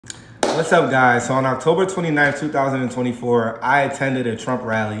What's up, guys? So on October 29th, 2024, I attended a Trump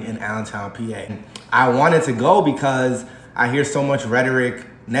rally in Allentown, PA. I wanted to go because I hear so much rhetoric,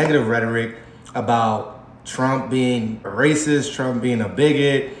 negative rhetoric, about Trump being a racist, Trump being a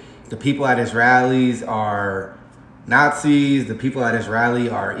bigot. The people at his rallies are Nazis. The people at his rally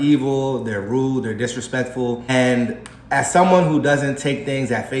are evil. They're rude. They're disrespectful. And as someone who doesn't take things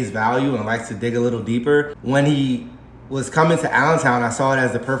at face value and likes to dig a little deeper, when he was coming to Allentown, I saw it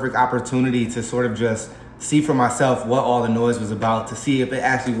as the perfect opportunity to sort of just see for myself what all the noise was about, to see if it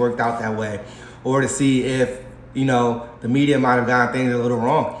actually worked out that way, or to see if, you know, the media might have gotten things a little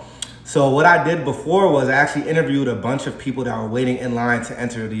wrong. So what I did before was I actually interviewed a bunch of people that were waiting in line to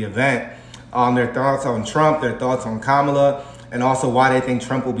enter the event on their thoughts on Trump, their thoughts on Kamala, and also why they think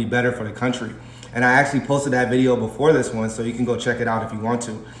Trump will be better for the country. And I actually posted that video before this one, so you can go check it out if you want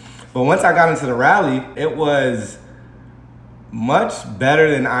to. But once I got into the rally, it was much better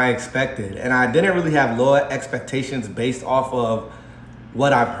than I expected. And I didn't really have low expectations based off of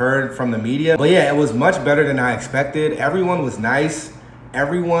what I've heard from the media. But yeah, it was much better than I expected. Everyone was nice.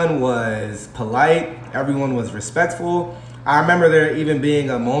 Everyone was polite. Everyone was respectful. I remember there even being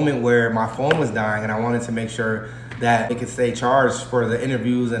a moment where my phone was dying and I wanted to make sure that it could stay charged for the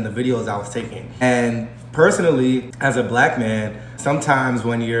interviews and the videos I was taking. And personally, as a black man, sometimes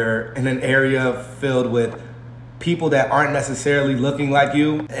when you're in an area filled with people that aren't necessarily looking like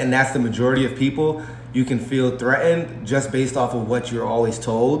you, and that's the majority of people, you can feel threatened just based off of what you're always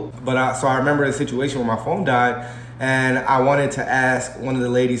told. But so I remember the situation where my phone died and I wanted to ask one of the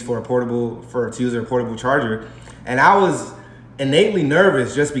ladies to use her portable charger. And I was innately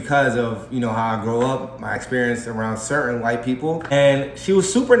nervous just because of, you know, how I grew up, my experience around certain white people. And she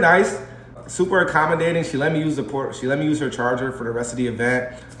was super nice, super accommodating. She let me use her charger for the rest of the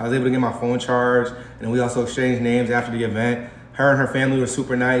event. I was able to get my phone charged, and we also exchanged names after the event. Her and her family were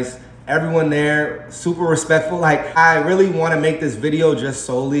super nice. Everyone there, super respectful. Like, I really want to make this video just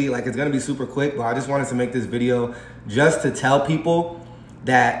solely, like, it's gonna be super quick, but I just wanted to make this video just to tell people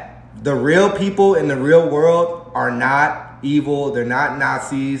that the real people in the real world are not evil. They're not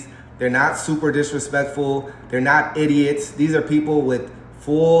Nazis. They're not super disrespectful. They're not idiots. These are people with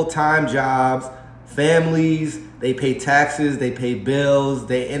full-time jobs, families, they pay taxes, they pay bills,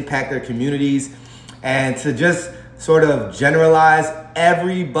 they impact their communities. And to just sort of generalize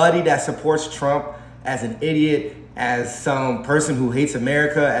everybody that supports Trump as an idiot, as some person who hates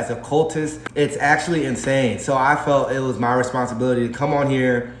America, as a cultist, it's actually insane. So I felt it was my responsibility to come on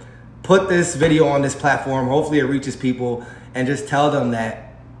here, put this video on this platform, hopefully it reaches people, and just tell them that,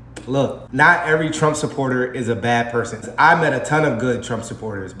 look, not every Trump supporter is a bad person. I met a ton of good Trump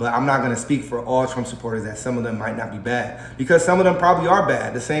supporters, but I'm not gonna speak for all Trump supporters that some of them might not be bad, because some of them probably are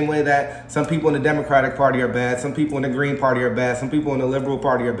bad, the same way that some people in the Democratic Party are bad, some people in the Green Party are bad, some people in the Liberal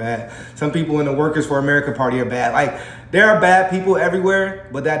Party are bad, some people in the Workers for America Party are bad. Like, there are bad people everywhere,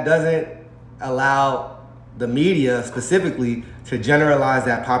 but that doesn't allow the media specifically to generalize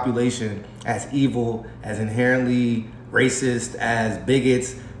that population as evil, as inherently racist, as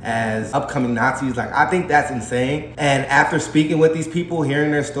bigots, as upcoming Nazis. Like, I think that's insane. And after speaking with these people,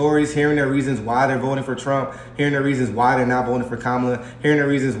 hearing their stories, hearing their reasons why they're voting for Trump, hearing their reasons why they're not voting for Kamala, hearing their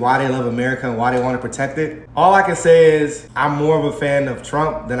reasons why they love America and why they want to protect it, all I can say is I'm more of a fan of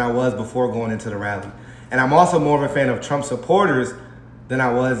Trump than I was before going into the rally. And I'm also more of a fan of Trump supporters than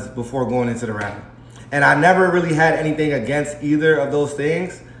I was before going into the rally. And I never really had anything against either of those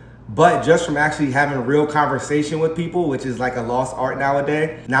things, but just from actually having a real conversation with people, which is like a lost art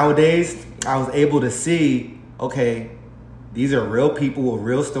nowadays, I was able to see, okay, these are real people with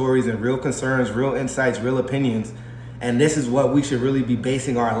real stories and real concerns, real insights, real opinions. And this is what we should really be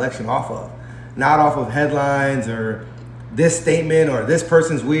basing our election off of. Not off of headlines or this statement or this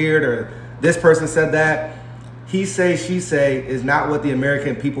person's weird or this person said that. He say, she say is not what the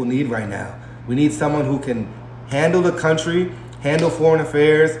American people need right now. We need someone who can handle the country, handle foreign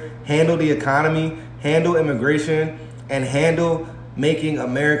affairs, handle the economy, handle immigration, and handle making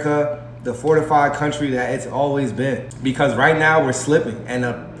America the fortified country that it's always been. Because right now we're slipping, and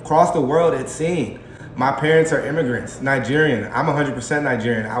across the world it's seen. My parents are immigrants, Nigerian. I'm 100%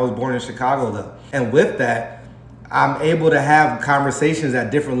 Nigerian. I was born in Chicago though. And with that, I'm able to have conversations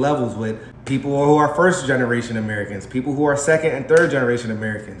at different levels with people who are first generation Americans, people who are second and third generation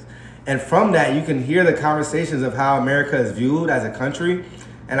Americans. And from that, you can hear the conversations of how America is viewed as a country.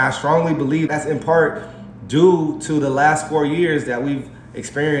 And I strongly believe that's in part due to the last 4 years that we've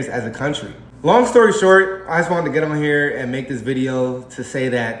experienced as a country. Long story short, I just wanted to get on here and make this video to say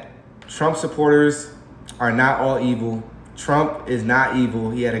that Trump supporters are not all evil. Trump is not evil.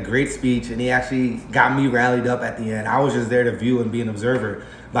 He had a great speech and he actually got me rallied up at the end. I was just there to view and be an observer.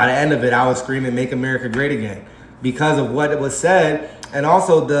 by the end of it, I was screaming, "Make America Great Again," because of what was said, and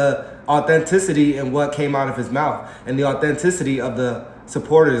also the authenticity in what came out of his mouth, and the authenticity of the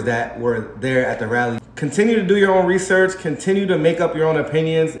supporters that were there at the rally. Continue to do your own research, continue to make up your own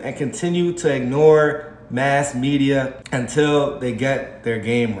opinions, and continue to ignore mass media until they get their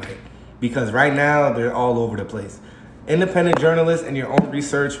game right. Because right now, they're all over the place. Independent journalists and your own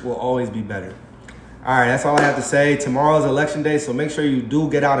research will always be better. All right, that's all I have to say. Tomorrow is election day, so make sure you do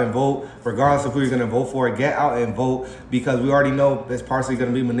get out and vote, regardless of who you're going to vote for. Get out and vote, because we already know it's partially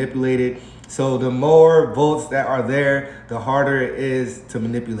going to be manipulated. So the more votes that are there, the harder it is to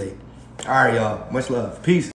manipulate. All right, y'all. Much love. Peace.